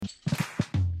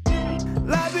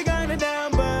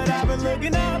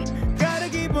looking up. Gotta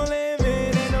keep on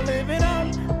living, ain't no living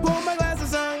up. Pour my glass of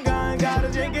sun gone,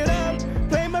 gotta drink it up.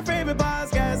 Play my favorite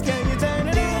podcast, can you turn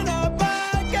it up? DNR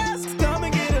podcast, come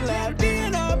and get a laugh.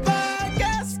 DNR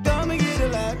podcast, come and get a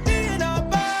laugh. DNR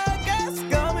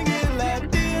podcast, come and get a laugh.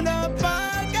 DNR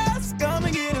podcast, come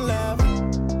and get a laugh.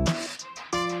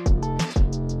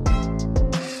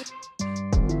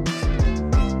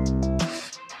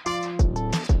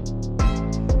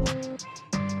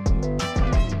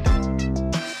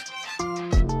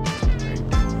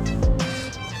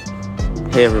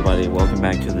 Hey everybody, welcome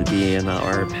back to the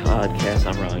DNR podcast.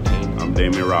 I'm Ron King. I'm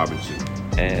Damian Robinson.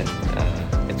 And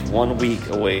it's 1 week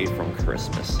away from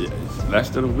Christmas. Yeah, it's less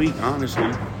than a week, honestly.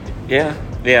 I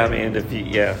mean,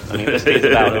 this day's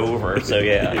about over, so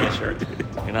yeah, I guess you're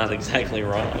not exactly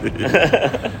wrong.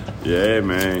 Yeah,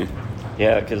 man.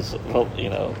 Yeah, because, well,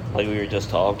 like we were just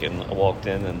talking, I walked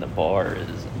in and the bar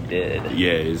is dead.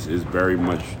 Yeah, it's very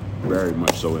much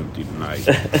so empty tonight.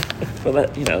 Well,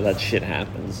 that shit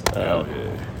happens. Hell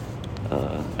yeah.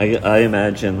 I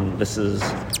imagine this is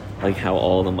like how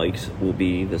all the mics will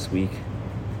be this week.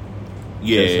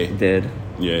 Yeah. Just dead.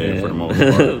 Yeah, and for the most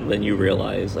part. Then you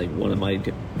realize, like,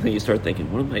 you start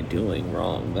thinking, what am I doing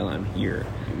wrong that I'm here?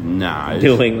 Nah,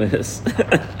 doing this.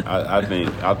 I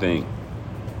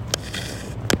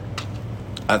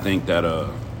think that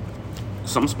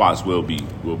some spots will be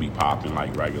popping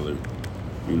like regular.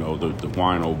 The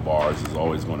wino bars is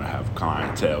always going to have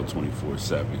clientele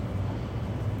 24/7.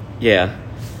 Yeah.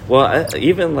 Well,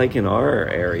 even like in our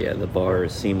area, the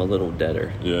bars seem a little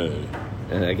deader. Yeah.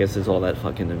 And I guess it's all that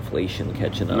fucking inflation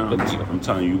catching up. No, I'm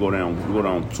telling you, you go down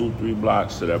 2-3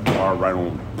 blocks to that bar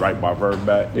right by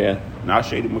Verback. Yeah. Not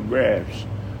Shady McGrath's,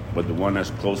 but the one that's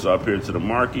closer up here to the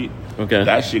market. Okay.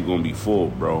 That shit gonna be full,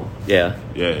 bro. Yeah.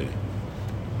 Yeah.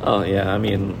 Oh yeah. I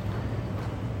mean,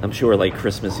 I'm sure like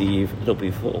Christmas Eve it'll be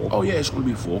full. Oh yeah, it's gonna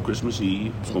be full Christmas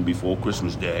Eve. It's gonna be full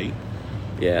Christmas Day.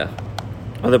 Yeah.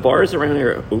 Are the bars around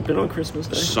here open on Christmas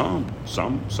Day? Some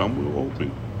will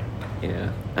open. Yeah.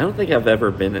 I don't think I've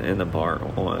ever been in a bar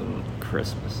on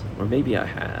Christmas, or maybe I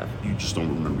have. You just don't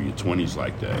remember your 20s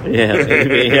like that. Yeah,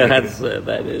 maybe. Yeah,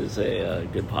 that is a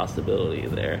good possibility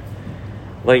there.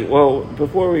 Like, well,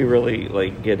 before we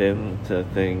really get into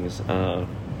things, I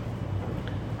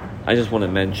just want to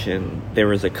mention there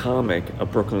was a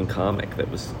Brooklyn comic that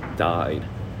died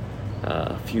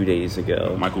a few days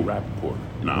ago. Michael Rappaport.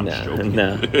 No, I'm just joking.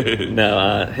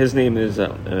 No. His name was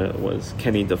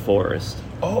Kenny DeForest.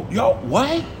 Oh, yo,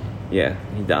 what? Yeah,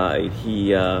 he died.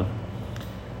 He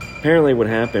apparently what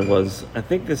happened was, I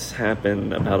think this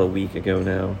happened about a week ago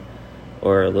now,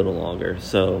 or a little longer.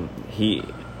 So he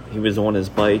was on his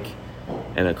bike,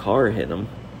 and a car hit him.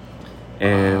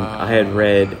 And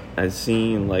I'd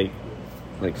seen like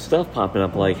stuff popping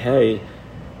up like, hey,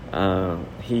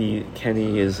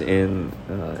 Kenny is in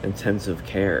intensive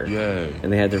care. Yeah.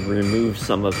 And they had to remove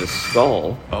some of his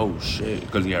skull. Oh shit!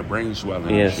 Because he had brain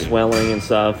swelling. Yeah, and shit. swelling and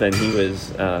stuff, and he was,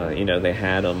 they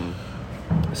had him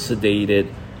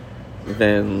sedated.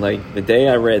 Then, like, the day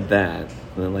I read that,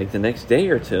 and then, like, the next day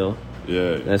or two,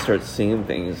 I started seeing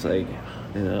things like,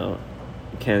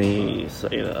 Kenny,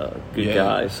 good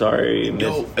guy. Sorry.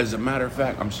 Yo, as a matter of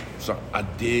fact, I'm sorry. I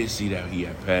did see that he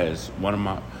had passed.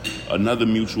 Another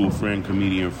mutual friend,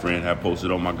 comedian friend, had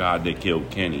posted, "Oh my God, they killed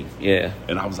Kenny." Yeah.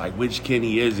 And I was like, "Which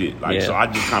Kenny is it?" So I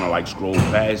just kind of scrolled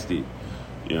past it.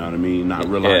 You know what I mean? Not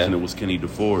realizing it was Kenny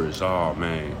DeForest. Oh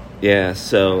man. Yeah.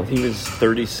 So he was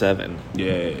 37.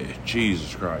 Yeah.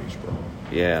 Jesus Christ, bro.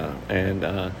 Yeah, and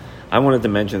I wanted to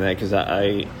mention that because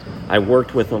I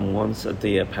worked with him once at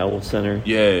the Powell Center.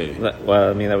 Yeah. Well,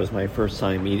 I mean, that was my first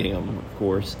time meeting him, of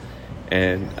course.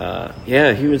 And,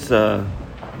 he was, that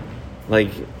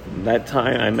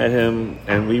time I met him,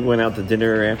 and we went out to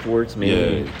dinner afterwards,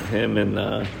 him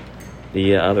and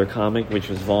the other comic, which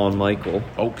was Vaughn Michael.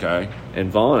 Okay.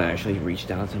 And Vaughn actually reached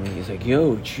out to me. He's like,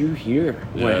 "Yo, did you hear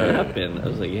what happened?" I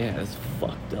was like, "Yeah, it's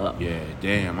fucked up." Yeah,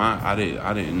 damn. I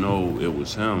didn't know it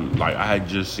was him. Like, I had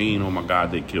just seen, "Oh my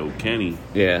God, they killed Kenny."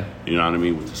 Yeah. You know what I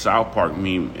mean, with the South Park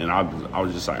meme, and I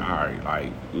was just like, all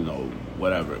right,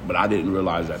 whatever. But I didn't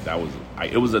realize that was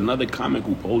it was another comic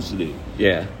who posted it.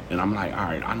 Yeah. And I'm like, all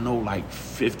right, I know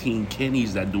 15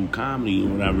 Kennys that do comedy or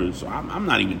whatever, so I'm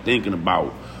not even thinking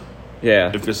about.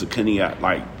 Yeah. If it's a Kenny,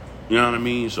 you know what I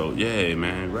mean? So, yeah,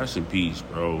 man, rest in peace,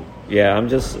 bro. Yeah,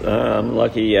 I'm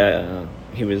lucky.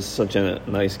 He was such a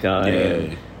nice guy.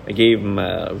 Yeah. I gave him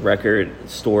a record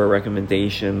store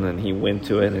recommendation, and he went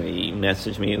to it, and he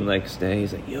messaged me the next day.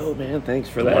 He's like, "Yo, man, thanks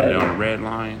for that." One on the Red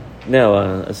Line?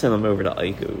 No, I sent him over to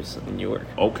Ico's in New York.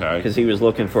 Okay. Because he was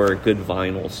looking for a good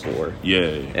vinyl store. Yeah.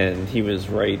 And he was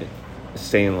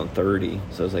staying on 30.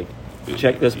 So I was like,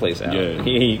 check this place out. Yeah.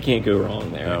 You can't go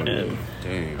wrong there. Hell yeah. And,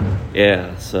 Damn.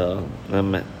 yeah, so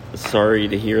I'm sorry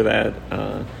to hear that.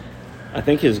 I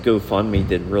think his GoFundMe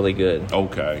did really good.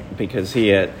 Okay. Because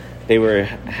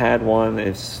had one.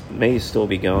 It may still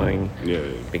be going.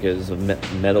 Yeah. Because of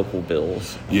medical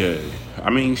bills. Yeah. I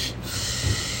mean,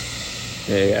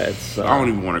 yeah. It's. I don't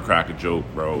even want to crack a joke,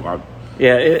 bro.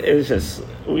 It's just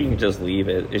we can just leave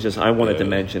it. It's just I wanted to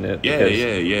mention it. Because,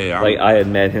 yeah. Like I had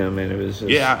met him and it was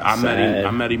just I met him. sad.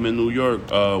 I met him in New York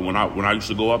when I used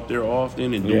to go up there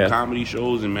often and do comedy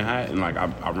shows in Manhattan. Like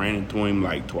I ran into him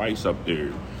like twice up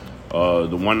there.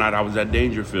 The one night I was at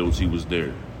Dangerfields, he was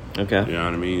there. Okay. You know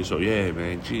what I mean? So yeah,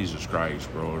 man, Jesus Christ,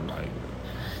 bro. Like,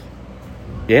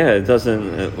 yeah, it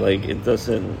doesn't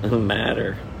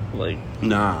matter. Like,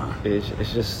 nah.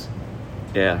 It's just,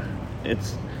 yeah,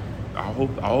 it's. I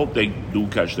hope they do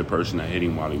catch the person that hit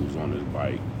him while he was on his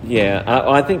bike. Yeah,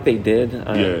 I think they did.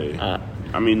 I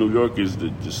mean, New York is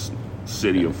the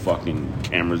city of fucking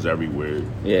cameras everywhere.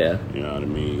 Yeah. You know what I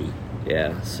mean?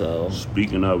 Yeah. So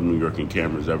speaking of New York and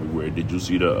cameras everywhere, did you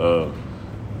see the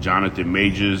Jonathan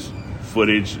Majors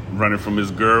footage running from his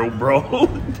girl, bro?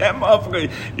 That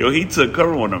motherfucker, he took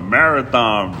her on a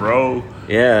marathon, bro.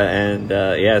 Yeah, and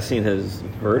I seen his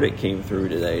verdict came through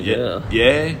today.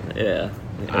 Yeah.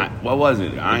 What was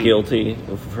it? Guilty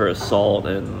for assault,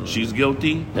 and she's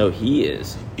guilty. No, he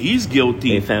is. He's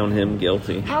guilty. They found him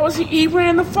guilty. How is he? He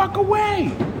ran the fuck away.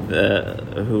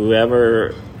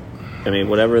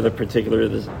 Whatever the particular,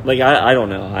 I don't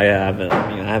know. I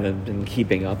haven't been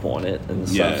keeping up on it and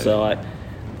stuff. Yeah. So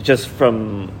just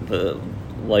from the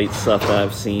light stuff that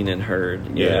I've seen and heard,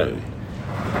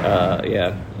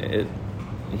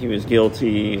 he was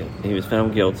guilty. He was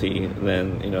found guilty.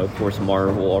 Then of course,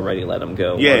 Marvel already let him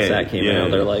go. Yeah, once that came out,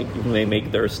 they're like they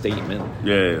make their statement.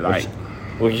 Yeah,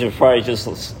 which is probably just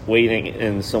waiting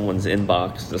in someone's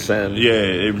inbox to send. Yeah,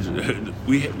 it was.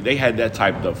 They had that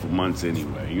typed up for months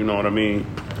anyway. You know what I mean?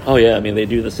 Oh yeah, they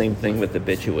do the same thing with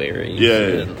obituaries.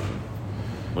 Yeah,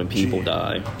 when people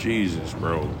die. Jesus,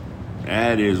 bro,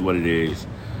 that is what it is.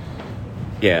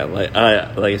 Yeah, like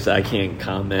I said, I can't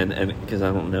comment because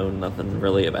I don't know nothing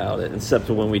really about it, except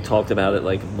for when we talked about it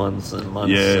like months and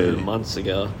months and months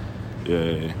ago.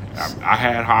 Yeah, I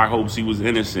had high hopes he was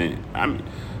innocent. I mean,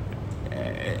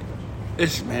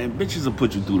 listen, man, bitches will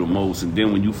put you through the most, and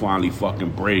then when you finally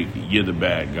fucking break, you're the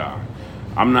bad guy.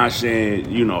 I'm not saying,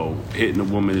 hitting a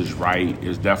woman is right.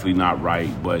 It's definitely not right,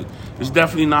 but it's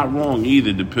definitely not wrong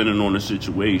either, depending on the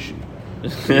situation.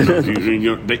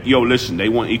 Listen, they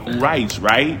want equal rights,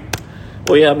 right?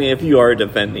 Well, yeah, if you are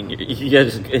defending, you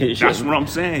just... That's what I'm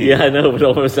saying. Yeah, I know, but it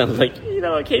almost sounds like,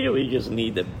 occasionally you just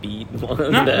need to beat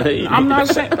one. I'm not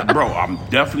saying... Bro, I'm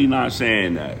definitely not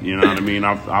saying that. You know what I mean?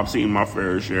 I've seen my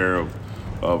fair share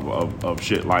of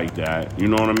shit like that. You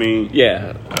know what I mean?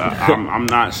 Yeah. I'm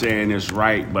not saying it's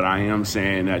right, but I am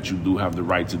saying that you do have the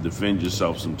right to defend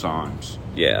yourself sometimes.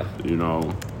 Yeah.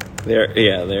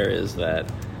 There is that.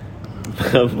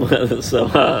 So,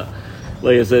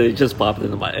 like I said, it just popped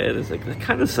into my head. It's like, that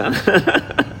kind of sound.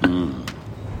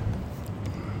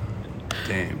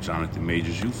 Damn, Jonathan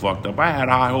Majors, you fucked up. I had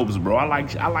high hopes, bro. I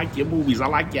like your movies. I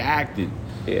like your acting.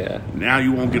 Yeah. Now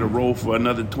you won't get a role for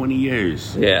another 20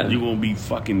 years. Yeah. You're going to be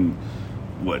fucking,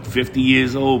 50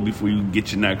 years old before you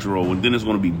get your next role. And then it's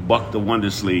going to be Buck the Wonder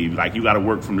Slave. Like, you got to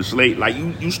work from the slave. Like,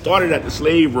 you started at the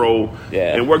slave role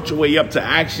and worked your way up to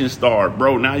action star,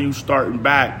 bro. Now you starting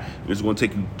back. It's going to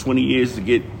take you 20 years to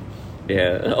get...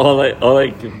 Yeah, all I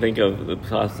can think of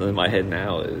possibly in my head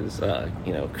now is,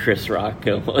 Chris Rock.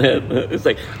 It's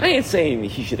like, I ain't saying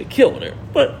he should have killed her,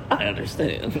 but I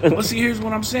understand. Well, see, here's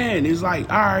what I'm saying. It's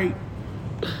like, all right,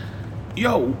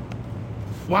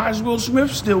 why is Will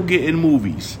Smith still getting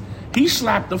movies? He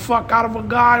slapped the fuck out of a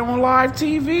guy on live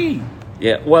TV.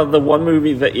 Yeah, well, the one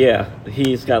movie that,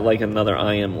 he's got like another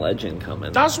I Am Legend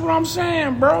coming. That's what I'm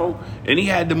saying, bro. And he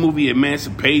had the movie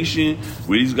Emancipation,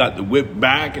 where he's got the whip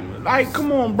back. And, like,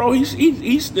 come on, bro.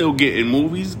 He's still getting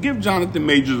movies. Give Jonathan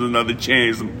Majors another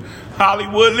chance.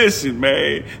 Hollywood, listen,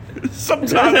 man.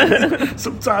 Sometimes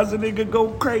a nigga go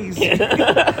crazy.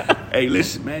 Hey,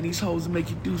 listen, man. These hoes make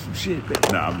you do some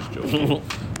shit. Nah, I'm just joking.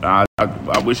 I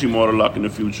wish him all the luck in the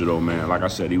future, though, man. Like I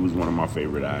said, he was one of my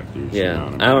favorite actors. Yeah, you know what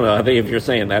I mean? I don't know. I think if you're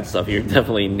saying that stuff, you're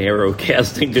definitely narrow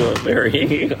casting to a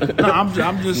very no, I'm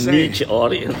just saying, niche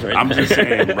audience right I'm there. just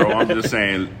saying, bro. I'm just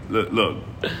saying, look,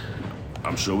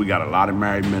 I'm sure we got a lot of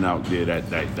married men out there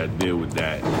that deal with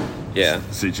that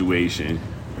situation.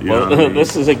 You know what I mean?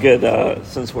 This is a good,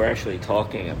 since we're actually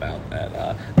talking about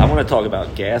that, I want to talk about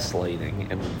gaslighting.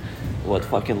 And what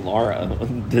fucking Laura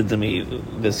did to me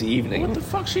this evening. What the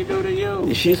fuck she do to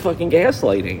you? She's fucking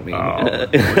gaslighting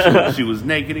me. She was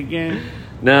naked again?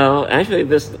 No, actually,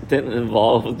 this didn't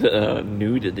involve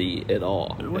nudity at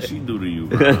all. What she do to you,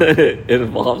 bro? It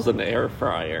involves an air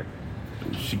fryer.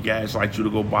 She gaslight you to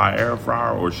go buy an air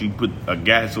fryer, or she put a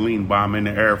gasoline bomb in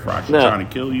the air fryer? She No. trying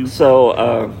to kill you?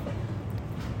 So,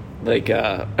 I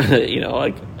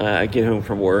get home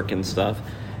from work and stuff,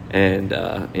 and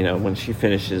when she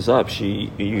finishes up,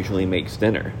 she usually makes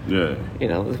dinner. Yeah.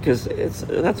 Because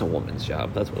that's a woman's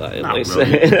job. That's what I Not always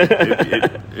really. say.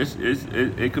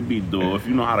 It could be dual if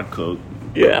you know how to cook.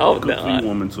 Yeah, Cook for your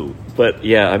woman too. But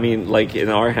yeah, I mean, like in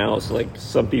our house, like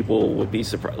some people would be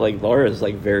surprised. Like Laura is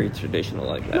like very traditional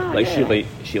like that. Nah, like yeah.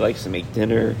 she likes to make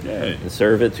dinner Yeah. and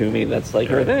serve it to me. That's like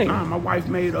her thing. Nah, my wife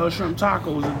made shrimp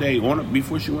tacos a day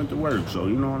before she went to work. So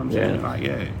you know what I'm saying? Yeah. Like,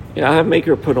 yeah. Yeah, I make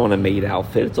her put on a maid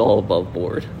outfit. It's all above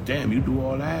board. Damn, you do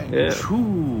all that? Yeah.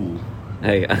 True.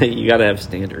 Hey, you gotta have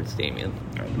standards, Damien.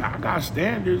 I got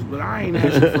standards, but I ain't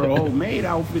asking for a whole maid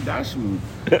outfit. That's some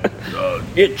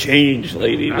Get changed,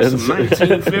 lady. that's some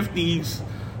 1950s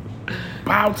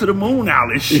bow to the moon out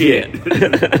and shit.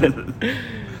 Yeah.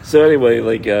 So anyway,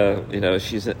 like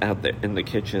she's out there in the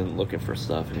kitchen looking for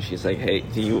stuff, and she's like, "Hey,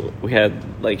 she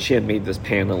had made this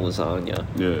pan of lasagna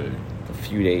Yeah. a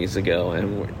few days ago,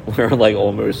 and we're like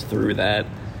almost through that,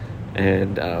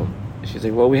 and she's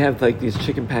like, well, we have like these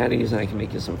chicken patties, and I can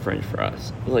make you some French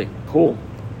fries." I was like, cool.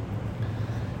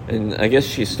 And I guess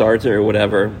she starts it or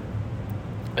whatever,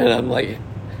 and I'm like,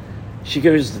 she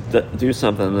goes to do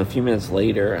something, and a few minutes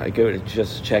later, I go to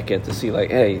just check it to see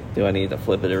like, hey, do I need to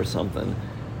flip it or something?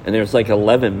 And there's like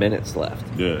 11 minutes left.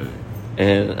 Yeah.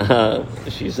 And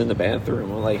she's in the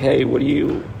bathroom. I'm like, hey, what do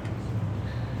you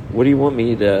want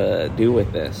me to do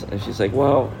with this? And she's like,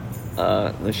 well,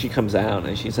 then she comes out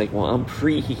and she's like, well, I'm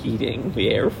preheating the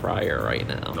air fryer right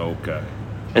now. Okay.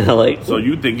 And I'm like, So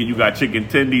you thinking you got chicken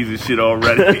tendies and shit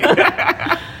already?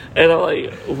 and I'm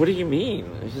like, what do you mean?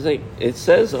 And she's like, it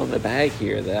says on the bag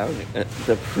here that I'm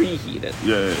to preheat it.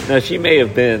 Yeah. Now she may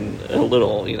have been a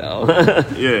little,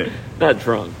 Yeah. not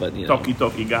drunk, but Toki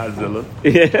Godzilla.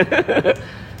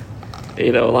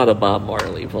 yeah, a lot of Bob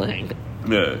Marley playing.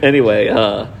 Yeah. Anyway,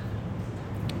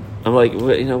 I'm like,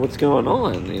 what's going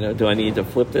on? Do I need to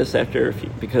flip this after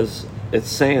because it's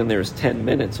saying there's 10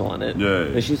 minutes on it? Yeah.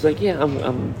 And she's like, yeah,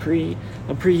 I'm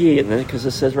preheating it because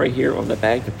it says right here on the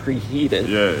bag to preheat it.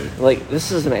 Yeah. Like,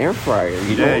 this is an air fryer.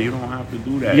 You don't have to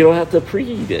do that. You don't have to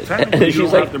preheat it. Technically, and you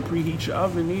she's don't like, have to preheat your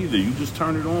oven either. You just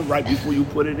turn it on right before you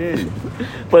put it in.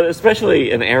 but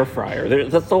especially an air fryer.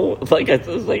 That's the whole, like, I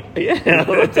was like, yeah.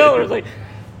 I tell her, it's like,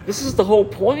 this is the whole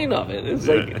point of it. It's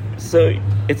like, so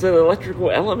it's an electrical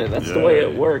element. That's the way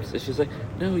it works. And she's like,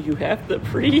 no, you have to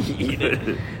preheat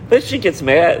it. Then she gets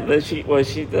mad. She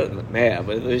doesn't mad,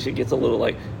 but then she gets a little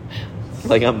like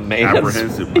I'm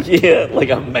Apprehensive. Yeah,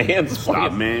 like I'm mansplaining.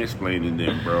 Stop mansplaining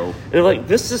them, bro. They're like,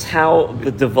 this is how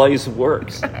the device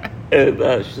works.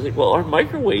 And she's like, well, our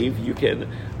microwave, you can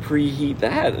preheat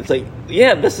that. It's like,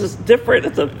 yeah, this is different.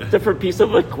 It's a different piece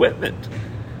of equipment.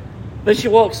 Then she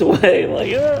walks away like,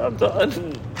 yeah, I'm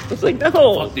done. It's like, no.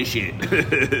 Fuck this shit.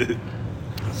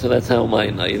 So that's how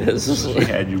my night is. She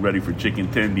had you ready for chicken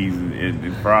tendies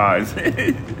and fries.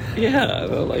 Yeah,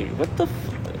 they're like, what the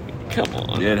come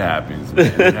on. It happens,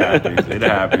 man. It happens. It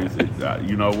happens.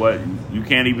 You know what? You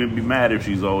can't even be mad if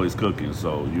she's always cooking,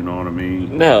 so you know what I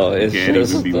mean? No, you it's can't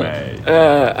just even be mad.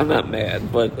 I'm not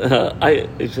mad, but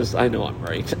I know I'm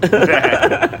right.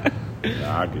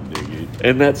 I can dig it.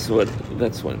 And that's what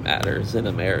matters in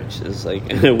a marriage is like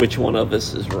which one of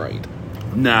us is right.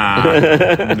 Nah.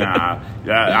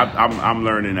 Yeah, I'm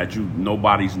learning that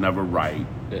nobody's never right.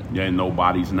 Yeah,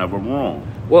 nobody's never wrong.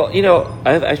 Well,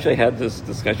 I've actually had this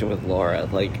discussion with Laura.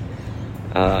 Like,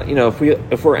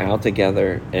 if we're out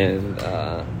together and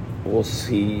we'll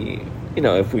see,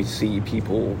 if we see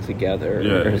people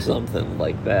together or something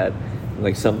like that,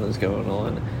 like something's going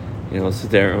on, we'll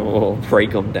sit there and we'll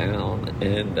break them down.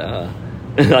 And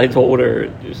I told her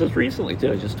just recently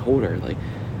too. I just told her like,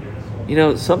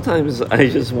 sometimes I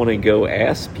just want to go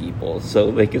ask people so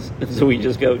we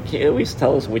just go, can you at least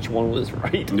tell us which one was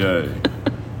right? Yeah.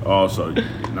 Also,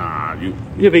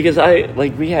 Yeah, because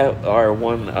we have our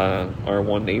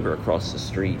one neighbor across the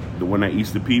street. The one that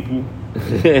eats the people?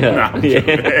 Yeah.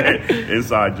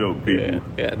 Inside joke, people.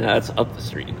 Yeah, no, it's up the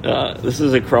street. This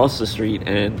is across the street,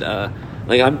 and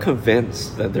I'm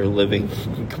convinced that they're living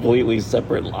completely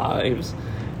separate lives.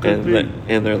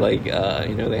 And they're like,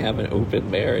 they have an open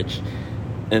marriage.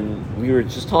 and we were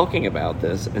just talking about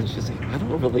this, and she's like, I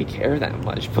don't really care that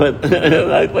much, but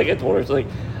like I told her, it's like,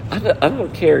 I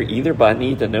don't care either, but I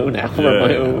need to know now for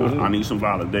my own. I need some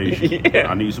validation. Yeah.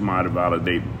 I need somebody to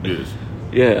validate this.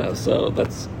 Yeah, so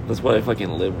that's what I fucking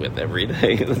live with every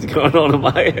day. That's going on in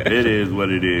my head. It is what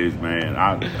it is, man.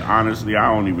 Honestly,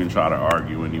 I don't even try to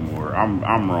argue anymore.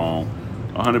 I'm wrong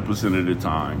 100% of the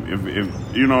time.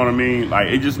 If you know what I mean, like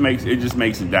it just makes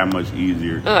it that much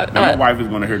easier. Now my wife is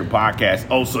going to hear the podcast.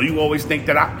 Oh, so you always think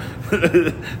that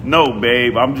I? No,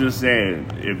 babe. I'm just saying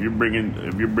if you're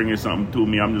bringing something to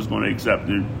me, I'm just going to accept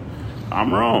it.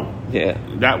 I'm wrong. Yeah.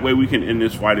 That way we can end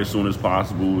this fight as soon as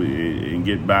possible and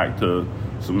get back to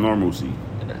some normalcy.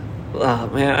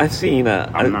 Man, I've seen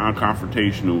I'm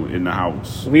non-confrontational in the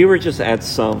house. We were just at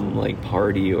some like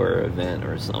party or event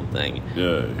or something.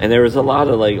 Yeah. And there was a lot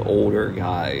of like older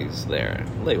guys there,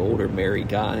 like older married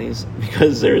guys,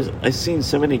 because I've seen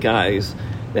so many guys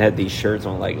that had these shirts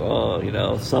on, like, oh, you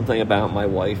know, something about my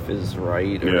wife is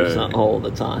right or something all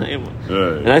the time.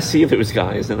 Yeah. And I see those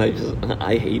guys, and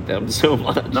I hate them so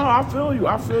much. No, I feel you.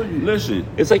 Listen.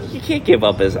 It's like, you can't give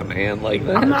up as a man like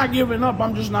that. I'm not giving up.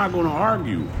 I'm just not going to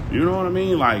argue. You know what I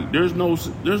mean? Like, there's no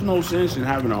sense in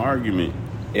having an argument.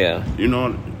 Yeah. You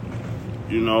know,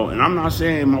 and I'm not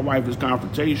saying my wife is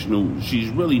confrontational. She's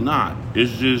really not.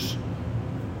 It's just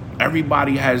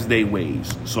everybody has their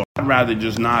ways. So I'd rather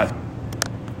just not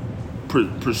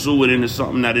pursue it into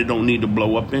something that it don't need to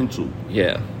blow up into.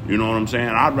 Yeah. You know what I'm saying?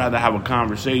 I'd rather have a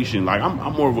conversation. Like,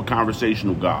 I'm more of a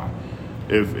conversational guy.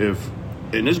 If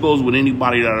and this goes with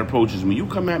anybody that approaches me. You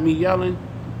come at me yelling,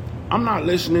 I'm not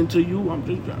listening to you. I'm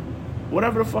just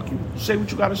whatever the fuck you say what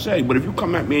you got to say. But if you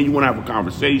come at me and you want to have a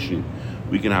conversation,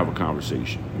 we can have a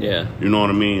conversation. Yeah. You know what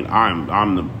I mean?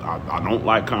 I don't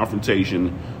like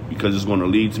confrontation because it's going to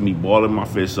lead to me balling my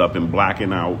fists up and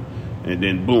blacking out, and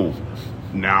then boom.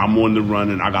 Now I'm on the run,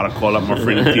 and I got to call up my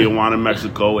friend in Tijuana,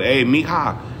 Mexico. Hey,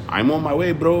 mija, I'm on my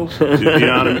way, bro. You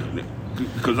know what I mean?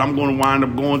 Because I'm going to wind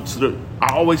up going to the...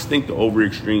 I always think the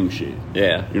over-extreme shit.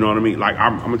 Yeah. You know what I mean? Like,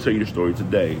 I'm going to tell you the story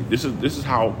today. This is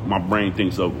how my brain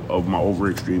thinks of my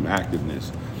over-extreme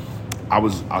activeness.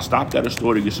 I stopped at a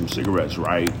store to get some cigarettes,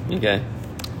 right? Okay.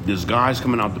 This guy's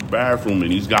coming out the bathroom,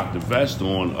 and he's got the vest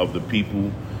on of the people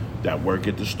that work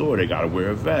at the store. They got to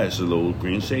wear a vest, a little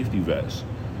green safety vest.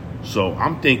 So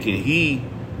I'm thinking he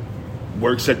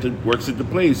works at the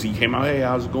place. He came out, hey,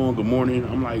 how's it going? Good morning.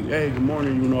 I'm like, hey, good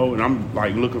morning, you know. And I'm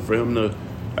like looking for him to,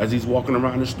 as he's walking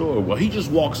around the store. Well, he just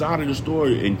walks out of the store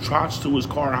and trots to his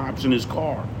car and hops in his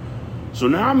car. So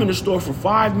now I'm in the store for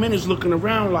 5 minutes looking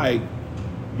around like,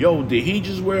 yo, did he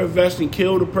just wear a vest and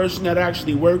kill the person that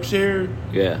actually works here?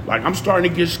 Yeah. Like, I'm starting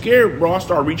to get scared, bro. I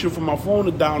start reaching for my phone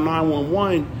to dial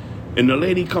 911. And the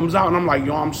lady comes out, and I'm like,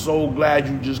 yo, I'm so glad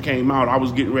you just came out. I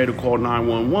was getting ready to call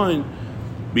 911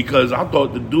 because I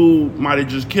thought the dude might have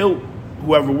just killed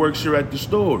whoever works here at the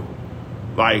store.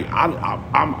 Like,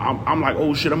 I'm like,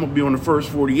 oh, shit, I'm going to be on the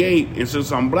first 48. And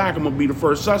since I'm black, I'm going to be the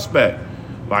first suspect.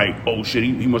 Like, oh, shit,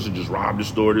 he must have just robbed the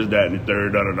store, this, that, and the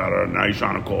third, da-da-da-da. Now he's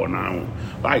trying to call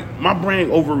 911. Like, my brain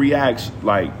overreacts,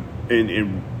 like,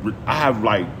 and I have,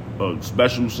 like, a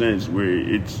special sense where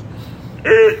it's...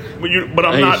 but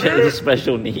I'm not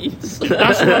special needs.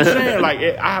 That's what I'm saying. Like,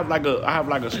 I have like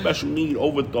a special need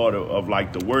overthought of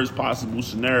like the worst possible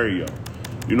scenario.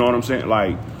 You know what I'm saying?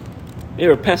 Like,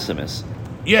 you're a pessimist.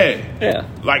 Yeah.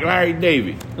 Like Larry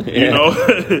David. You know,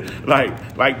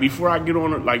 like before I get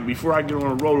on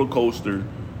a roller coaster,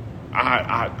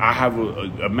 I have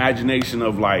a imagination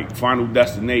of like Final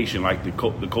Destination. Like the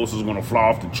coaster's gonna fly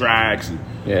off the tracks. And,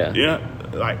 yeah.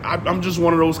 Like, I'm just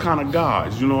one of those kind of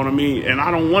guys, you know what I mean? And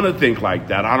I don't want to think like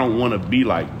that. I don't want to be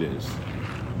like this.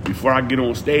 Before I get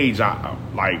on stage, I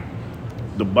like,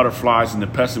 the butterflies and the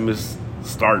pessimists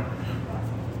start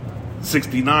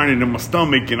 69 in my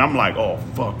stomach, and I'm like, oh,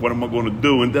 fuck, what am I going to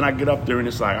do? And then I get up there, and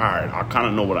it's like, all right, I kind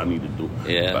of know what I need to do.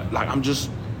 Yeah. But, like, I'm just...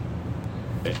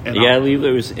 You gotta leave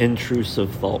those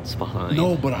intrusive thoughts behind.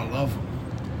 No, but I love them.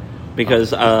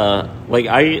 Because, like,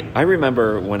 I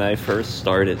remember when I first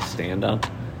started stand-up,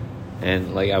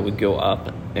 and, like, I would go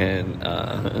up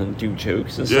and do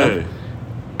jokes and stuff.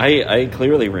 I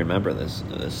clearly remember this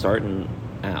starting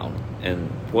out.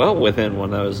 And, well, within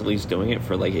when I was at least doing it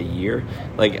for, like, a year,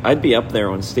 like, I'd be up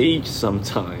there on stage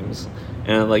sometimes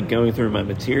and, like, going through my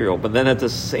material. But then at the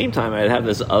same time, I'd have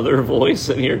this other voice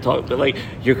in here talking, like,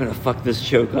 you're going to fuck this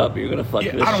joke up. You're going to fuck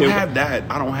this joke up. I don't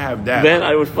have that. Then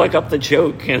I would fuck up the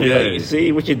joke. And, like,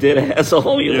 see what you did,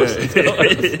 asshole? You listen to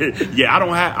us. Yeah, I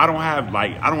don't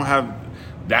have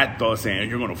that thought saying,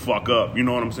 you're going to fuck up. You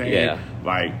know what I'm saying? Yeah.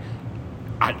 Like,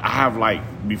 I have like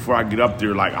before I get up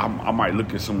there, like I might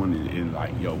look at someone and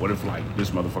like, yo, what if like this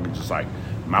motherfucker just like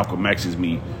Malcolm X's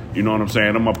me? You know what I'm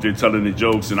saying? I'm up there telling the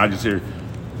jokes and I just hear,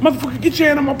 motherfucker, get your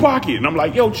hand in my pocket, and I'm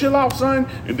like, yo, chill out, son.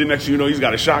 And then next thing you know, he's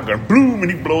got a shotgun, boom,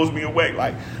 and he blows me away.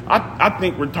 Like I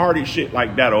think retarded shit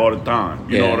like that all the time.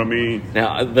 You know what I mean?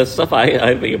 Now the stuff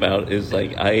I think about is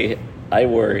like I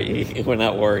worry, well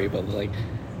not worry, but like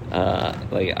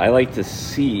I like to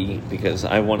see because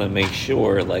I want to make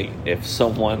sure like if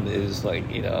someone is like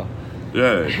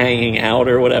hanging out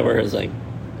or whatever, is like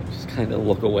just kind of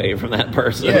look away from that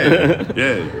person.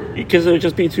 Yeah. Because it would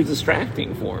just be too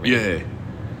distracting for me. Yeah.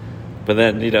 But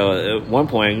then at one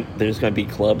point there's going to be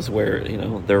clubs where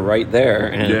they're right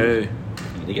there and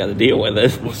you got to deal with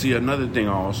it. Well, see, another thing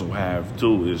I also have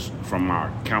too is from my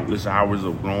countless hours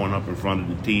of growing up in front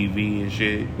of the TV and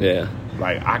shit. Yeah.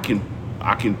 Like I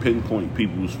can pinpoint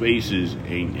people's faces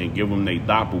and give them their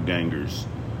doppelgangers.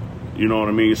 You know what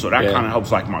I mean? So that kind of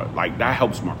helps that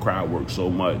helps my crowd work so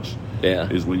much. Yeah.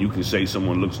 Is when you can say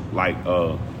someone looks like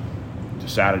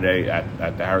Saturday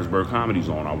at the Harrisburg Comedy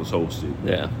Zone I was hosted.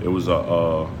 Yeah. It was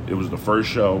the first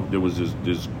show. There was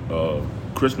this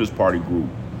Christmas party group.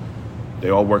 They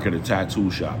all work at a tattoo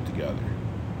shop together.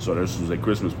 So this was a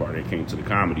Christmas party. They came to the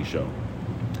comedy show.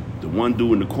 The one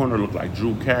dude in the corner looked like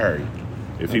Drew Carey.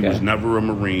 If he was never a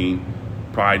Marine,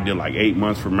 probably did like 8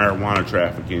 months for marijuana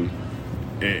trafficking,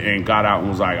 and got out and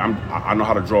was like, I know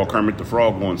how to draw Kermit the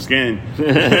Frog on skin.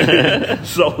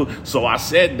 so I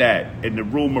said that, and the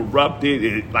room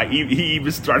erupted. Like he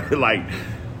even started like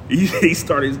he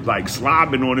started like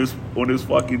slobbing on his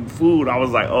fucking food. I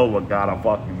was like, oh my God, I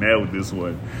fucking nailed this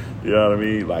one. You know what I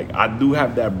mean? Like I do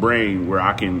have that brain where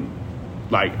I can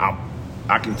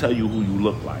I can tell you who you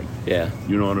look like. Yeah.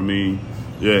 You know what I mean?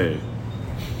 Yeah.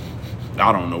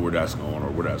 I don't know where that's going or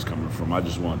where that's coming from. I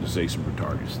just wanted to say some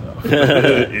retarded stuff.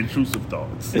 Intrusive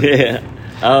thoughts. Yeah.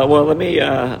 Well, let me.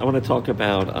 I want to talk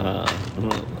about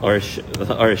our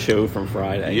show from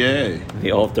Friday. Yeah.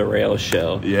 The Off the Rails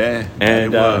show. Yeah.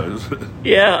 And it was.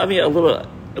 yeah, I mean a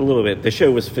little bit. The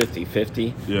show was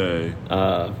 50-50.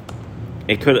 Yeah.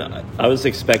 It could. I was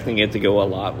expecting it to go a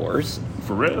lot worse.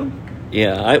 For real?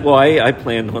 Yeah. I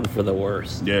planned one for the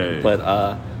worst. Yeah.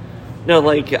 But no,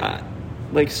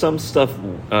 like some stuff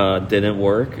didn't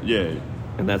work. Yeah.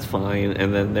 And that's fine.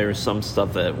 And then there's some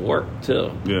stuff that worked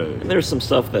too. Yeah. And there's some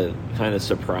stuff that kind of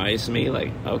surprised me.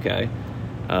 Like, okay.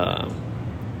 I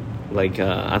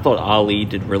thought Ali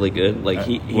did really good. Like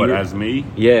he as me?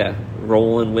 Yeah,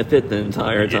 rolling with it the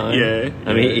entire time. Yeah.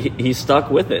 I mean, he stuck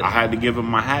with it. I had to give him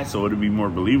my hat so it'd be more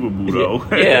believable, though.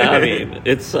 Yeah, I mean,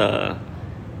 it's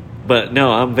but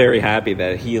no, I'm very happy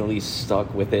that he at least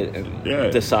stuck with it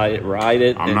and decided ride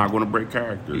it. I'm not going to break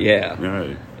character.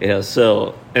 Yeah. Yeah.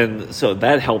 So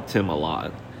that helped him a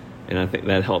lot, and I think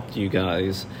that helped you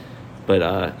guys. But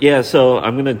so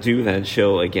I'm gonna do that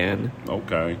show again.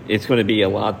 Okay. It's going to be a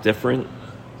lot different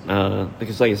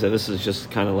because, like I said, this is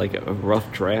just kind of like a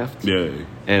rough draft. Yeah.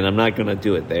 And I'm not going to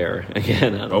do it there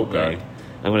again. Okay.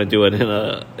 I'm going to do it in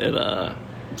a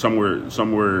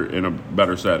somewhere in a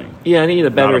better setting. Yeah, I need a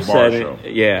better Not a bar setting. show.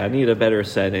 Yeah, I need a better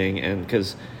setting, and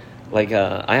because I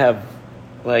have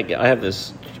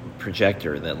this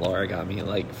projector that Laura got me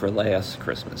for last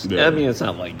Christmas. Yeah. I mean, it's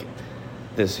not like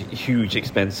this huge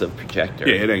expensive projector.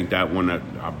 Yeah, it ain't that one that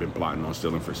I've been plotting on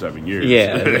stealing for 7 years.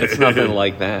 Yeah, it's nothing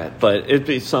like that. But it'd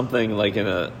be something like in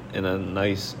a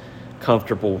nice,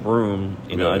 comfortable room.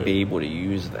 I'd be able to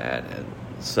use that, and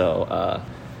so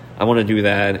I want to do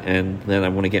that, and then I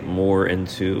want to get more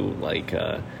into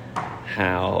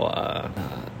how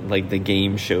the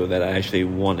game show that I actually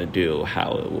want to do,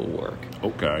 how it will work.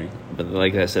 Okay. But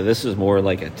like I said, this is more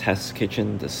like a test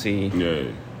kitchen to see.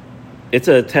 Yeah. It's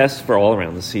a test for all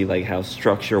around to see how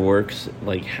structure works,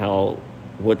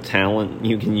 what talent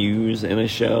you can use in a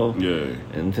show,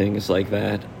 and things like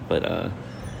that. But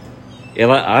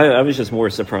I was just more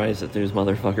surprised that those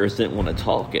motherfuckers didn't want to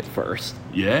talk at first.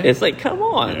 Yeah, it's like, come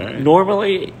on. Yeah.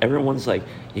 Normally, everyone's like,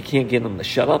 you can't get them to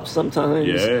shut up sometimes.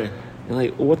 Yeah, you're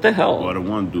like, what the hell? Well, the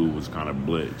one dude was kind of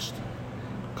blitzed.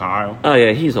 Kyle. Oh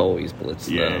yeah, he's always blitzed.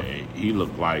 Yeah, though. He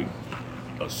looked like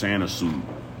a Santa suit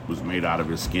was made out of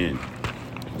his skin.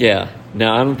 Yeah.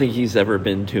 No, I don't think he's ever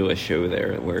been to a show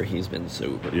there where he's been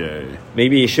sober. Yeah.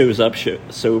 Maybe he shows up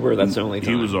sober. That's the only time.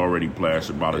 He was already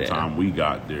plastered by the time we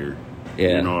got there.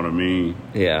 Yeah. You know what I mean?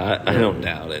 Yeah, I don't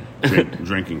doubt it.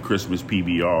 Drinking Christmas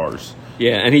PBRs.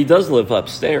 Yeah, and he does live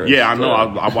upstairs. Yeah, I know.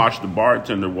 I watched the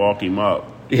bartender walk him up.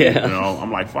 Yeah.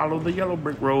 I'm like, follow the yellow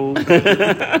brick road.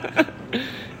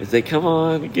 They say, come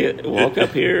on, walk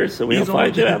up here so we don't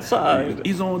find you outside.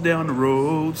 He's on down the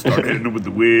road. Start hitting him with the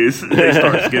whiz. They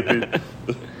start skipping.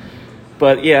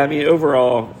 But yeah, I mean,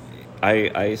 overall,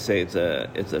 I say it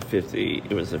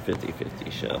was a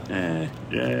 50-50 show.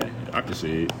 Yeah, I can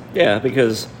see it. Yeah,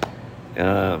 because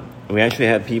we actually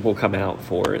had people come out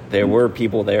for it. There were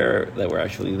people there that were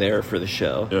actually there for the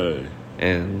show. Yeah.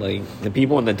 And like the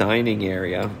people in the dining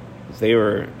area, they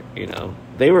were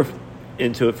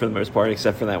into it for the most part,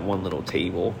 except for that one little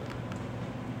table,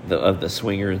 the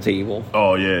swinger table.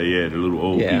 Oh yeah, the little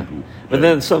old people. But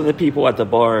then some of the people at the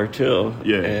bar too.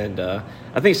 Yeah. And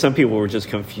I think some people were just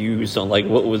confused on like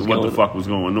what the fuck was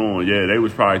going on. Yeah, they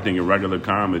was probably thinking regular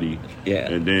comedy. Yeah.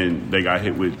 And then they got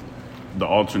hit with the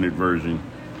alternate version,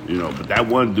 But that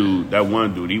one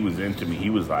dude, he was into me. He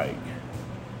was like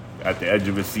at the edge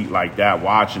of his seat like that,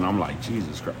 watching. I'm like,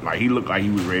 Jesus Christ! Like he looked like he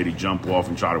was ready to jump off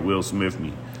and try to Will Smith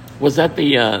me. Was that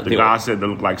the guy said that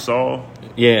looked like Saul?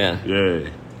 Yeah. Yeah.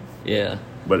 Yeah.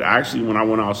 But actually, when I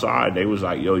went outside, they was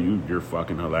like, "Yo, you're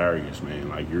fucking hilarious, man!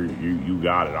 Like you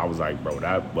got it." I was like, "Bro,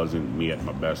 that wasn't me at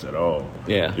my best at all."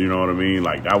 Yeah. You know what I mean?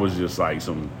 Like that was just like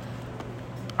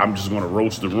I'm just gonna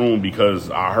roast the room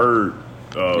because I heard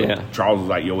Charles was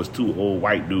like, "Yo, it's two old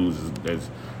white dudes that's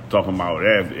talking about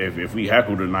if we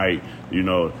heckle tonight,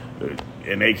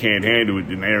 and they can't handle it,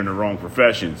 then they're in the wrong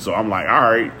profession." So I'm like,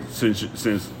 "All right, since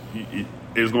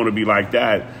it's going to be like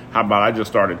that, how about I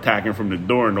just start attacking from the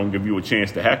door and don't give you a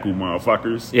chance to heckle,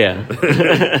 motherfuckers?" Yeah.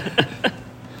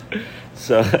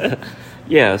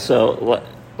 So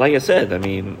like I said, I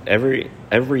mean, every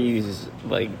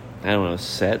like, I don't know,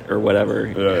 set or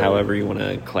whatever, however you want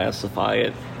to classify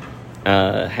it,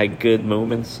 had good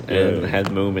moments and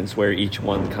had moments where each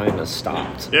one kind of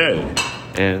stopped. Yeah.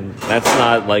 And that's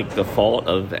not like the fault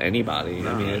of anybody.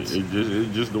 I mean, it's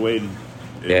just the way it went.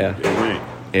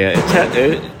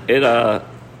 Yeah,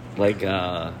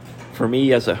 for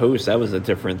me as a host, that was a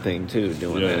different thing too,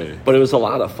 doing that. But it was a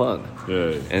lot of fun.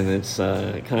 Yeah. And it's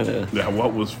kind of... Now,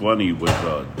 what was funny was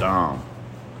Dom.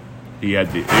 He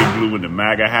had the igloo and the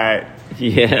MAGA hat.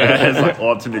 Yeah. It's like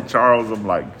alternate Charles. I'm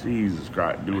like, Jesus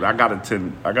Christ, dude, I got a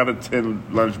 10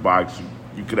 lunchbox.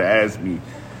 You could have asked me.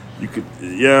 You could, what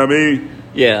I mean?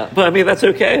 Yeah, but I mean, that's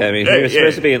okay. I mean, he was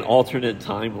supposed to be an alternate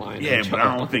timeline. Yeah, but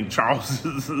I don't think Charles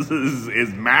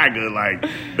is MAGA. Like,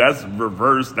 that's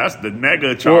reverse. That's the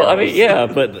nega Charles. Well, I mean, yeah,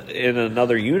 but in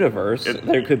another universe,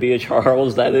 there could be a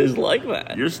Charles that is like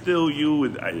that. You're still you.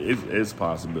 It's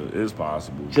possible. It's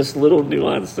possible. Just little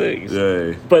nuanced things.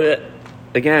 Yeah. But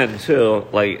again, too,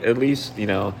 like, at least,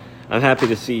 I'm happy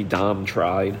to see Dom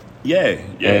tried. Yeah.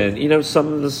 And,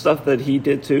 some of the stuff that he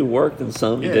did, too, worked and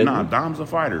some didn't. Nah, Dom's a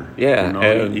fighter. Yeah.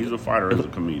 And he's a fighter as a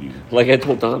comedian. Like I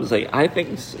told Dom, I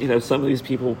think, some of these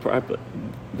people, probably,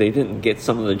 they didn't get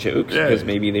some of the jokes because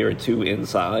maybe they were too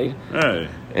inside. Yeah.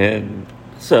 And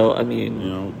so, I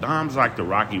mean... Dom's like the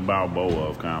Rocky Balboa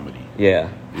of comedy.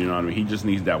 Yeah. You know what I mean? He just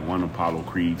needs that one Apollo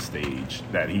Creed stage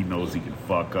that he knows he can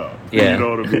fuck up. Yeah. You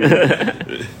know what I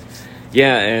mean?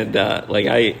 Yeah, and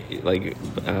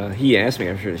he asked me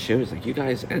after the show, he's like, "You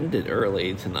guys ended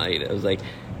early tonight." I was like,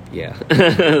 "Yeah."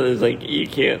 I was like, "You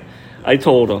can't." I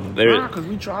told him because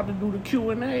we tried to do the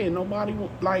Q&A and nobody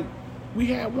we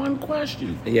had one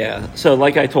question. Yeah, so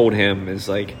like I told him, is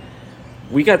like,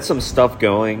 we got some stuff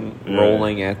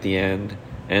rolling at the end,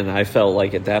 and I felt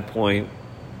like at that point,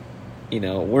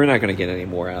 we're not going to get any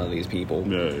more out of these people.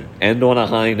 Yeah. End on a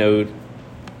high note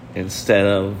instead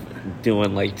of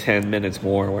doing like 10 minutes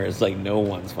more where it's like no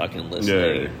one's fucking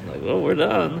listening. Like, well, we're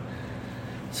done.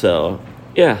 So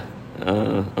yeah,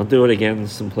 I'll do it again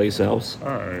someplace else. All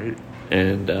right.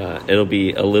 And it'll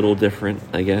be a little different,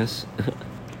 I guess.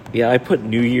 Yeah, I put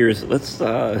New Year's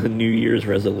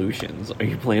resolutions. Are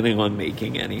you planning on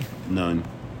making any? None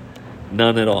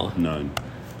at all. None.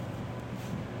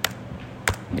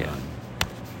 Yeah.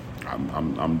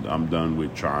 I'm done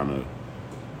with trying to.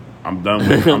 I'm done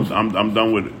with I'm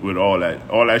done with all that.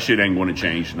 All that shit ain't going to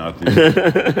change nothing.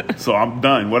 So I'm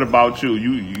done. What about you?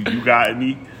 You got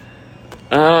any?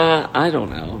 I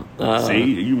don't know. See,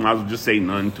 you might as well just say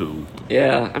none too.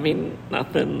 Yeah, I mean,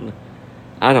 nothing.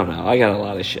 I don't know. I got a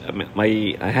lot of shit. I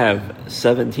mean, I have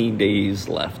 17 days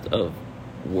left of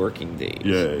working days.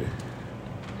 Yeah.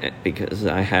 Because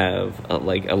I have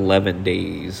 11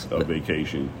 days of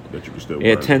vacation that you can still work.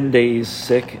 Yeah, 10 days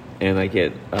sick, and I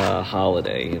get a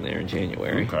holiday in there in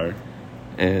January. Okay.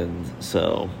 And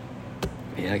so,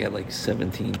 I got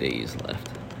 17 days left,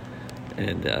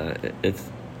 and it's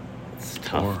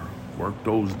tough. Work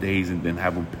those days and then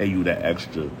have them pay you that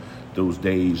extra. Those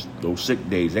days, those sick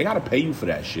days, they gotta pay you for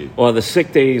that shit. Well, the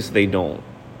sick days they don't.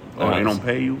 Oh, they don't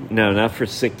pay you? No, not for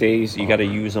sick days. You got to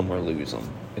use them or lose them.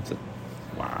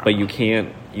 Wow. But you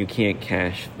can't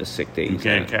cash the sick days. You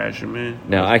can't out. cash them in?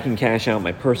 No, I can cash out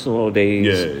my personal days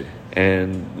Yeah.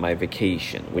 and my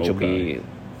vacation, which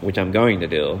which I'm going to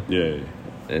do. Yeah.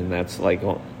 And that's like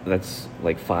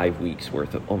 5 weeks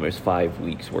worth of almost 5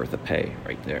 weeks worth of pay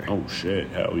right there. Oh shit!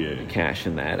 Hell yeah!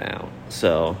 Cashing that out.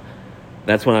 So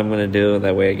that's what I'm going to do.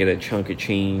 That way I get a chunk of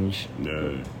change.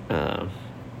 Yeah. That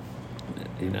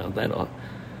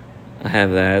I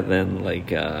have that. Then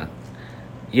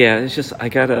it's just I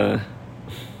got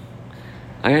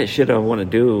shit I want to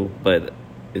do, but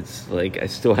it's like I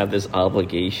still have this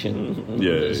obligation,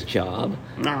 this job.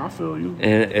 Nah, I feel you.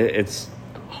 And it's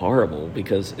horrible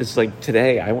because it's like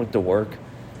today I went to work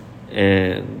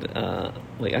and I'm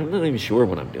not even sure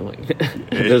what I'm doing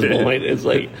at this point. It's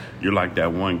like you're like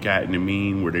that one cat in the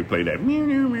meme where they play that meow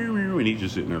meow meow meow and he's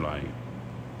just sitting there like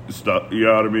stuff. You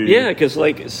know what I mean? Yeah, because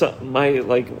some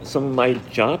of my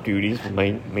job duties,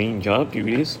 my main job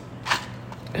duties,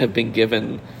 have been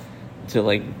given to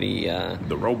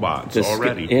the robots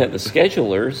already. The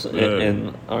schedulers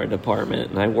in our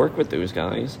department, and I work with those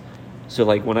guys. So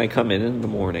when I come in the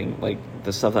morning,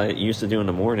 the stuff I used to do in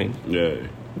the morning,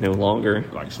 no longer.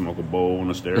 Like smoke a bowl on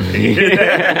the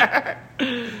staircase.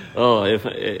 Oh,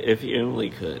 if you only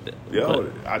could.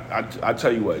 Yo, I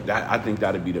tell you what, I think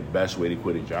that'd be the best way to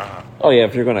quit a job. Oh yeah,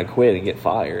 if you're gonna quit and get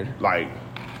fired. All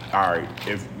right,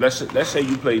 if let's say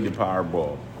you played the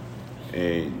Powerball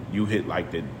and you hit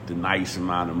the nice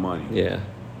amount of money. Yeah.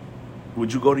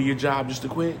 Would you go to your job just to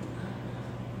quit?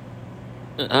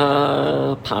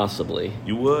 Possibly.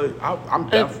 You would? I'm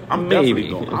maybe. definitely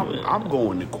going. I'm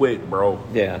going to quit, bro.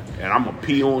 Yeah. And I'm gonna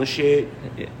pee on shit.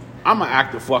 Yeah. I'm gonna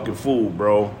act a fucking fool,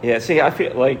 bro. Yeah. See, I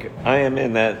feel like I am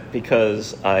in that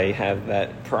because I have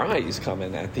that prize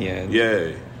coming at the end.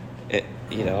 Yeah.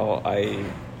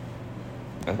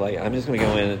 I'm just gonna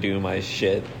go in and do my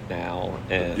shit now,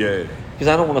 and because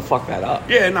I don't want to fuck that up.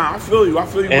 Yeah, nah, I feel you.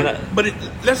 And, but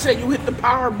let's say you hit the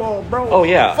Powerball, bro. Oh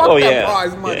yeah. Fuck that yeah.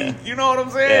 prize money. Yeah. You know what I'm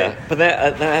saying? Yeah. But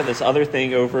then I have this other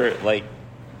thing over my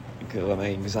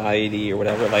anxiety or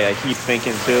whatever. I keep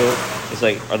thinking too. It's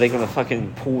are they gonna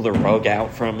fucking pull the rug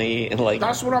out from me and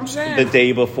that's what I'm saying. The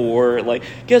day before,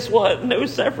 guess what? No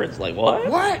severance. What?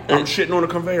 What? I'm shitting on a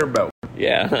conveyor belt.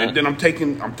 Yeah. And then I'm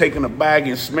taking a bag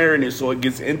and smearing it so it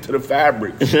gets into the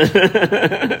fabric.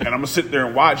 And I'm gonna sit there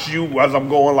and watch you as I'm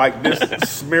going like this,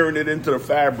 smearing it into the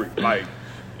fabric.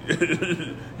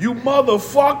 You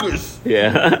motherfuckers.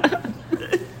 Yeah.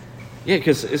 Yeah,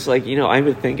 because it's I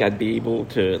would think I'd be able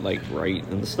to write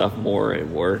and stuff more at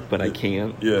work, but I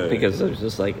can't. Yeah. Because it's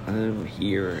just I'm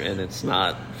here and it's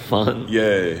not fun.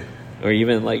 Yeah. Or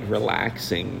even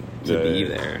relaxing to be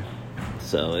there.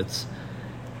 So it's.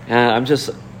 I'm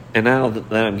just, and now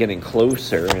that I'm getting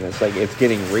closer, and it's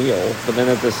getting real. But then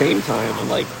at the same time,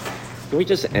 I'm can we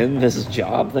just end this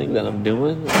job thing that I'm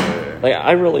doing?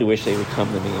 I really wish they would come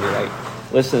to me and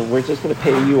be listen, we're just going to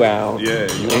pay you out.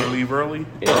 Yeah, you want to leave early?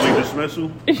 Yeah. Early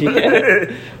dismissal?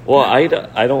 Yeah. Well, I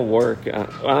don't work.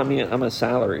 I'm a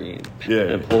salary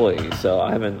employee, so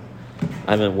I haven't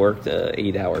worked an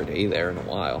 8-hour day there in a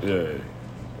while. Yeah.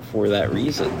 For that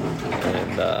reason,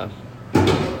 and.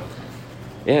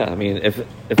 Yeah, I mean, if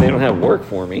they don't have work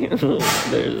for me,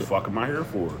 there's. Fuck am I here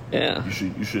for? Yeah.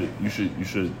 You should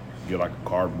get a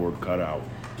cardboard cutout,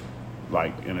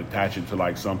 and attach it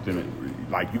to something.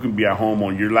 You can be at home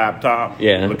on your laptop,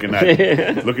 looking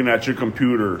at your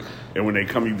computer, and when they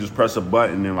come, you just press a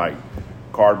button, and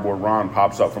cardboard Ron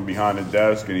pops up from behind the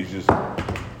desk, and he's just.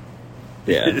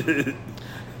 Yeah.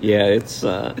 Yeah, it's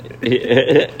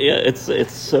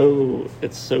it's so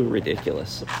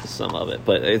ridiculous, some of it,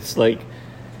 but it's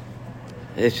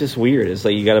it's just weird. It's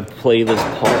you got to play this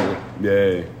part.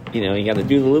 Yeah. You got to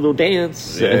do the little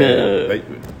dance. Yeah.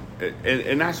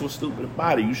 And that's what's stupid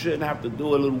about it. You shouldn't have to do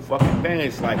a little fucking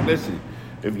dance. Listen,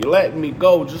 if you're letting me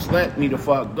go, just let me the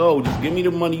fuck go. Just give me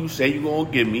the money you say you're gonna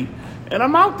give me, and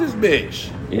I'm out this bitch.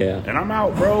 Yeah. And I'm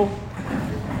out, bro.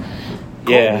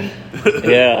 Yeah.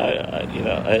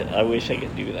 Yeah, I wish I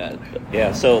could do that. But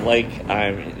yeah, so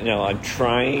I'm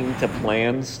trying to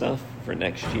plan stuff for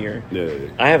next year. Yeah.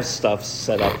 I have stuff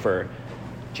set up for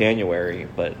January,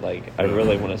 but I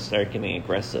really want to start getting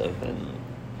aggressive and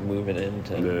moving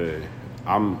into. Yeah.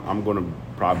 I'm gonna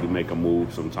probably make a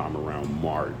move sometime around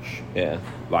March. Yeah.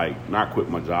 Not quit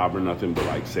my job or nothing,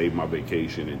 but save my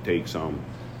vacation and take some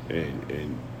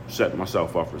and set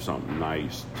myself up for something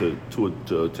nice to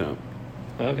attempt.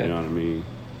 Okay. You know what I mean?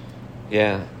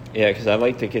 Yeah, because I'd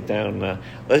like to get down.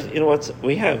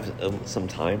 We have some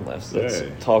time left. Let's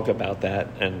talk about that.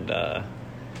 And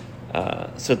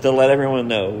so to let everyone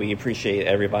know, we appreciate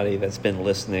everybody that's been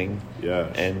listening.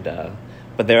 Yes. And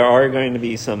But there are going to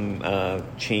be some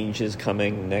changes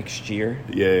coming next year.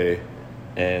 Yeah.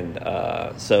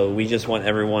 And so we just want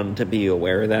everyone to be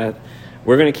aware of that.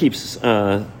 We're going to keep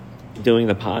doing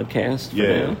the podcast for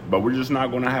now. But we're just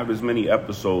not going to have as many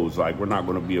episodes. Like, we're not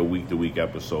going to be a week-to-week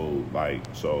episode. Like,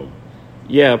 so...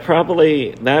 Yeah,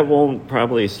 probably that won't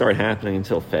probably start happening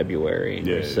until February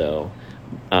or so.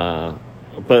 But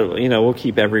we'll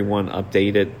keep everyone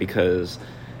updated because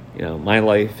my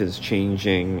life is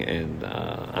changing and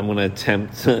I'm going to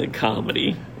attempt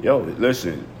comedy. Yo,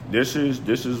 listen, this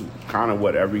is kind of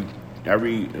what every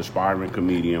aspiring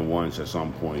comedian wants at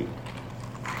some point.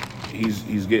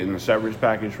 He's getting a severance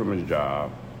package from his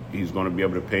job. He's going to be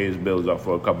able to pay his bills up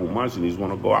for a couple months, and he's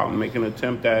going to go out and make an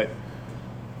attempt at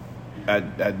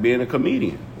being a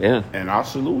comedian. Yeah. And I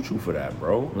salute you for that,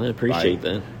 bro. I appreciate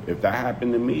that. If that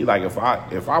happened to me, like if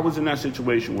I was in that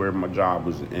situation where my job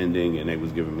was ending and they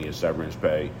was giving me a severance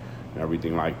pay and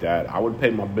everything like that, I would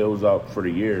pay my bills up for the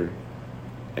year,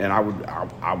 and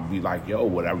I'd be like, yo,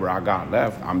 whatever I got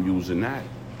left, I'm using that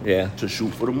to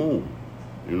shoot for the moon.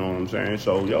 You know what I'm saying?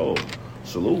 So, yo,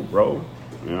 salute, bro.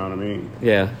 You know what I mean?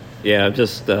 Yeah. I'm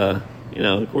just of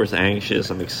course anxious.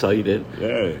 I'm excited.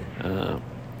 Yeah.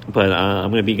 But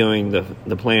I'm going to be going,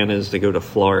 the plan is to go to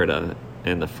Florida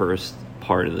in the first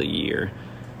part of the year.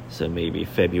 So maybe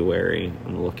February.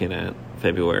 I'm looking at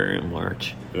February and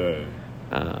March. Yeah.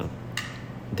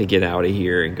 To get out of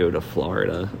here and go to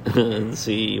Florida and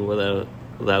see what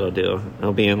that'll do.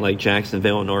 I'll be in like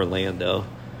Jacksonville and Orlando.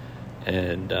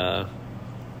 And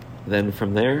then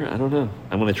from there, I don't know.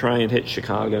 I'm going to try and hit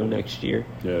Chicago next year.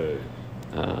 Yeah.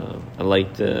 I'd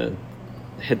like to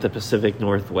hit the Pacific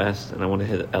Northwest, and I want to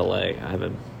hit LA. I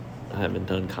haven't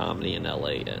done comedy in LA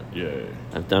yet. Yeah.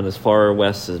 I've done as far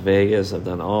west as Vegas. I've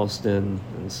done Austin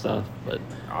and stuff, but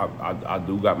I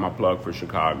do got my plug for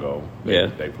Chicago.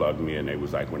 They plugged me and they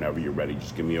was like, whenever you're ready,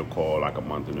 just give me a call like a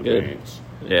month in advance.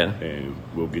 Yeah. And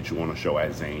we'll get you on a show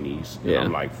at Zany's. And Yeah.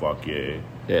 I'm like, fuck yeah.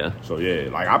 Yeah. So yeah,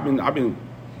 like I've been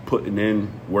putting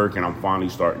in work and I'm finally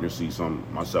starting to see some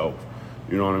myself.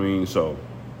 You know what I mean? So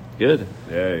good.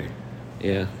 Yeah.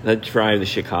 Yeah. That drive to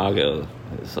Chicago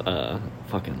is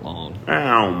fucking long.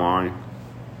 I don't mind.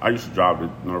 I used to drive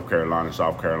to North Carolina,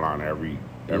 South Carolina every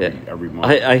month.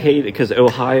 I hate it because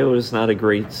Ohio is not a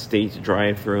great state to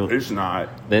drive through. It's not.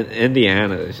 Then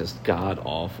Indiana is just god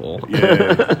awful.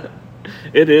 Yeah.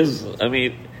 It is. I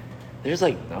mean, there's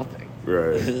like nothing.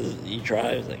 Right. You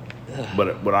drive, it's like. Ugh.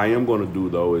 But what I am going to do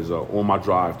though is on my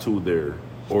drive to there,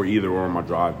 or either on my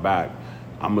drive back,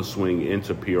 I'm gonna swing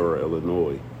into Peoria,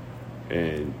 Illinois,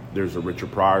 and there's a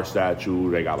Richard Pryor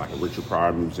statue. They got like a Richard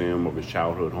Pryor museum of his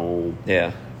childhood home.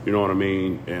 Yeah. You know what I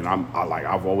mean? And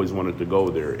I've always wanted to go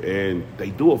there. And they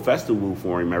do a festival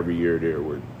for him every year there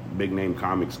where big name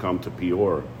comics come to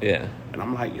Peoria. Yeah. And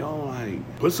I'm like, yo,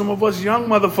 like, put some of us young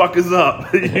motherfuckers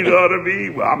up. You know what I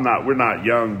mean? Well, we're not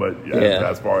young, but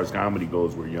as far as comedy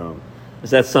goes, we're young.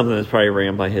 Is that something that's probably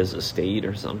ran by his estate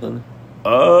or something?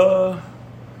 I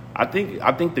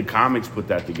think the comics put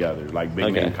that together. Like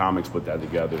big name comics put that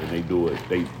together, and they do it.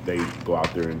 They go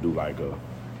out there and do like a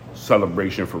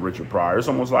celebration for Richard Pryor. It's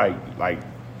almost like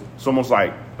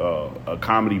a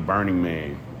comedy Burning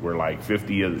Man, where like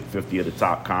 50 of the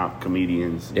top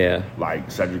comedians,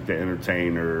 like Cedric the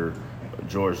Entertainer,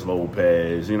 George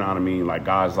Lopez, you know what I mean, like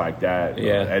guys like that,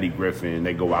 Eddie Griffin,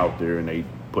 they go out there and they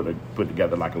put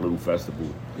together like a little festival,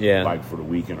 like for the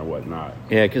weekend or whatnot.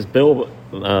 Yeah, because Bill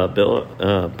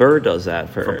Burr does that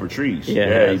for Patrice. He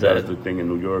does the thing in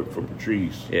New York for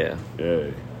Patrice. Yeah.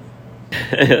 Yeah.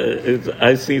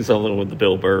 I seen something with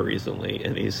Bill Burr recently,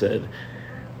 and he said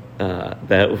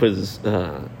that was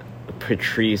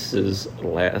Patrice's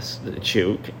last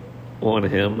joke on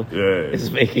him.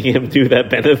 Is making him do that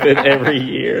benefit every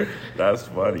year. That's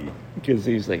funny. Because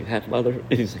he's like, that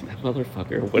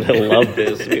motherfucker would have loved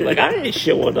this. Be like, I ain't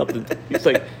showing up.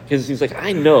 He's like,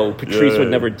 I know Patrice would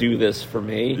never do this for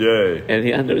me. Yeah. And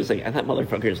I know he's like, that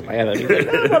motherfucker's laughing. He's like,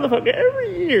 that motherfucker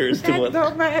every year is doing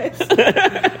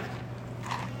that.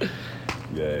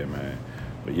 Yeah, man.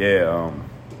 But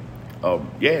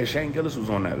Shane Gillis was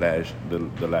on that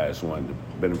the last one, the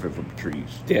benefit for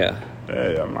Patrice. Yeah.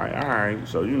 Yeah, I'm like, all right.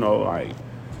 So, you know, like,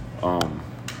 I'm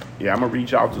gonna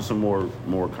reach out to some more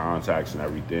contacts and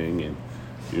everything, and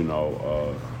you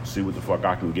know, see what the fuck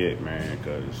I can get, man.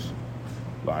 Cause,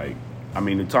 like, I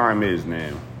mean, the time is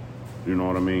now. You know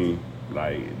what I mean?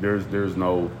 Like, there's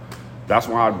no. That's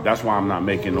why I'm not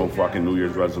making no fucking New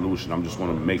Year's resolution. I'm just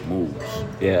gonna make moves.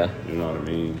 Yeah. You know what I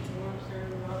mean?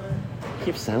 It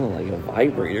keeps sounding like a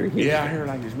vibrator. Yeah, I hear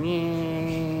like this.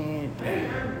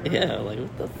 Yeah, like,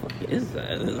 what the fuck is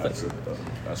that? It's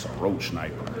That's a roach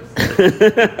sniper.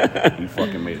 He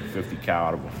fucking made a 50 cal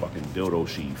out of a fucking dildo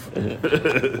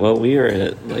sheath. Well, we are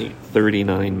at like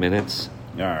 39 minutes.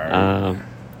 All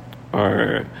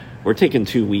right. We're taking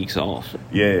 2 weeks off.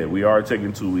 Yeah, we are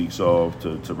taking 2 weeks off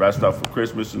to rest up for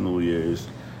Christmas and New Year's,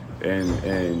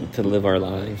 and To live our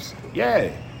lives. yeah.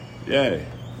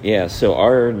 Yeah, so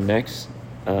our next,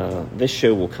 this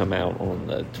show will come out on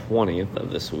the 20th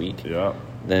of this week. Yeah.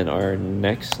 Then our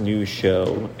next new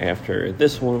show after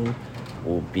this one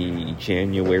will be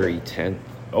January 10th.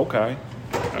 Okay.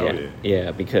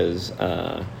 Yeah, because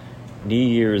New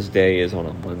Year's Day is on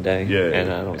a Monday. Yeah.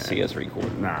 And I don't see us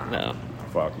recording. Nah. No.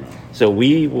 Fuck no. So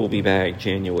we will be back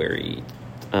January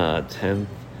 10th.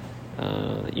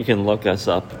 You can look us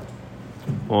up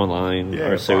online,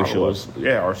 our follow socials. us.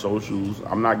 Yeah, our socials.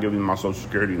 I'm not giving my social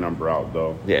security number out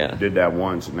though. Yeah. Did that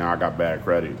once and now I got bad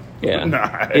credit. Yeah.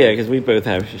 Nah. Yeah, because we both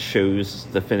have shows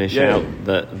to finish out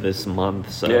this month.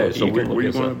 So Yeah, so you can look where you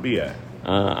us going to up. be at?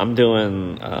 I'm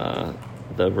doing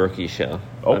the rookie show.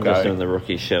 I'm just Okay. doing the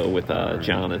rookie show with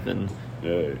Jonathan.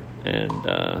 Yeah. And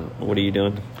what are you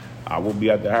doing? I will be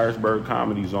at the Harrisburg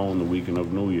Comedy Zone the weekend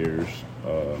of New Year's.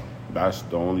 That's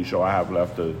the only show I have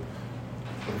left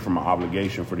from my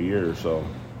obligation for the year. So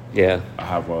Yeah. I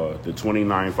have the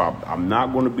 29th. I'm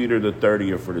not going to be there the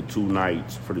 30th for the 2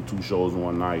 nights, for the 2 shows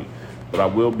one night. But I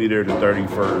will be there the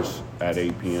 31st at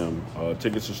 8 p.m.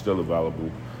 Tickets are still available.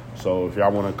 So if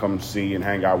y'all want to come see and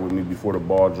hang out with me before the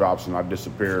ball drops and I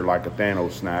disappear like a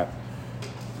Thanos snap,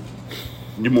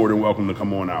 you're more than welcome to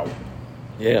come on out.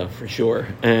 Yeah, for sure.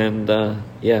 And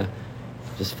yeah,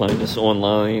 just find us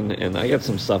online. And I got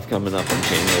some stuff coming up in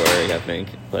January, I think.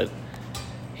 But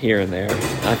here and there,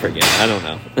 I forget. I don't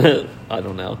know. I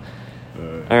don't know.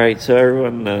 All right, so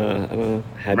everyone,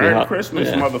 happy Merry Christmas,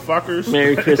 motherfuckers.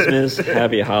 Merry Christmas,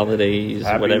 happy holidays,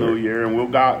 Happy whatever. New Year,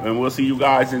 and we'll see you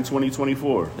guys in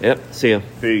 2024. Yep, see ya.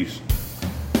 Peace.